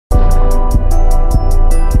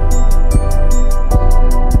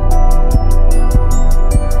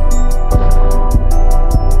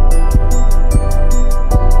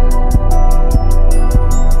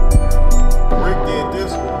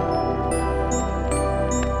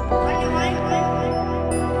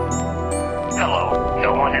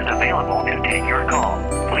available to take your call.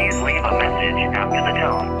 Please leave a message after the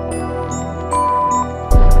tone.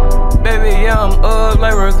 Baby, yeah, I'm up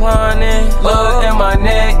like reclining. Look at my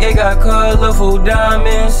neck, it got colorful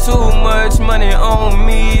diamonds. Too much money on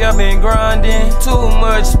me, I've been grinding. Too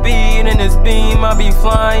much speed in this beam, I be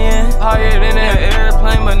flying. Higher than an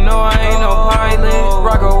airplane, but no, I ain't no pilot.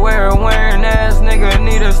 Rock-a-wear wearing ass nigga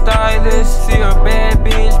need a stylist. See a bad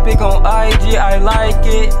bitch, pick on IG, I like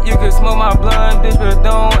it. You can smoke my blunt, bitch, but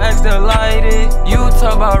don't ask to light it. You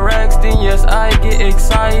talk about racks, then yes, I get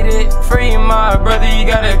excited. Free my brother, you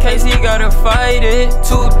got a case, he gotta fight it.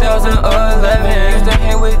 2011, used to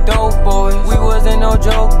hang with dope boys. We wasn't no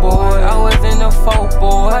joke boy, I was in the folk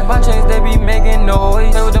boy. My chains, they be making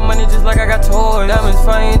noise. Play with the money just like I got toys. Diamonds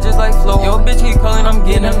flying just like flow. Yo, bitch keep calling, I'm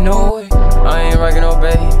getting annoyed. I ain't rockin' no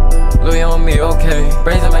bae, Louis on me, okay.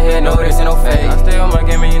 Brains in my head, no this ain't no fake. I stay on my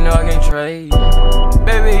game and you know I can't trade.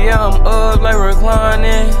 Baby, yeah, I'm up like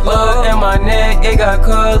reclining. Look at my neck, it got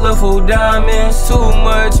colorful diamonds. Too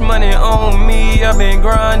much money on me, I've been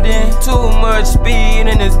grinding. Too much speed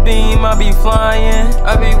in this beam, I be flying.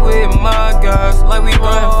 I be with my guys, like we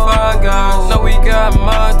running five guys. No, we got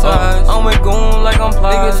my ties. I'm with goon like I'm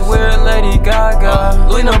plies. Niggas weird Lady Gaga,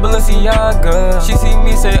 Louis no Balenciaga. She see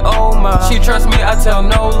me say, oh my. She trust me, I tell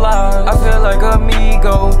no lies. I feel like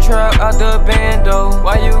amigo, trap out the bando.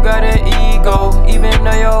 Why you got an ego? Even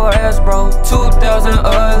though your ass broke.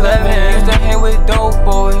 2011, used to hang with dope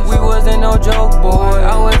boys. We wasn't no joke boy,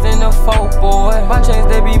 I was in the folk boy. My chains,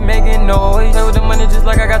 they be making noise. Play with the money just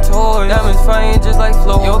like I got toys. Diamonds flying just like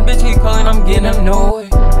flow. Yo, bitch keep calling, I'm getting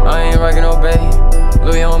annoyed. I ain't rockin' no bae,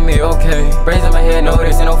 Louis on me, okay. Brains in my head, no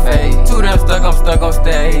this ain't no fake. Too damn stuck, I'm stuck on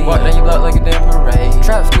stage. Walk down your block like a damn parade.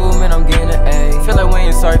 Trap school, man, I'm getting an A. Feel like we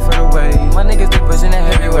ain't sorry for the way. My niggas, they pushing that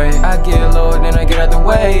heavyweight. I get low, then I get out the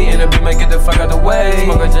way. In a beat, man, get the fuck out the way.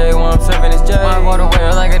 Smoke a J while I'm serving this J. My water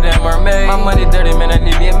wear like a damn mermaid. My money dirty, man, I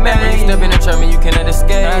need me a maid. Step in the trap, man, you cannot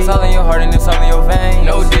escape. Now it's all in your heart and it's all in your veins.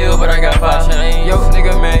 No deal, but I got 5 chains. Yo,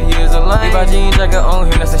 nigga, man, he is a lame. Leave my jeans jacket on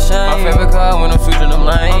him, that's a shame. My favorite car when I'm switching them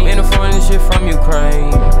lanes. I'm in the front and shit from Ukraine.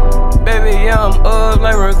 Baby, yeah, I'm up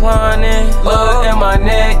like reclining. Look at my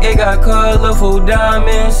neck, it got colorful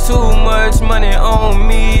diamonds. Too much money on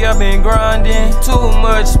me, I've been grinding. Too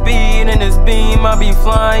much speed in this beam, I be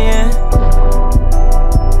flying.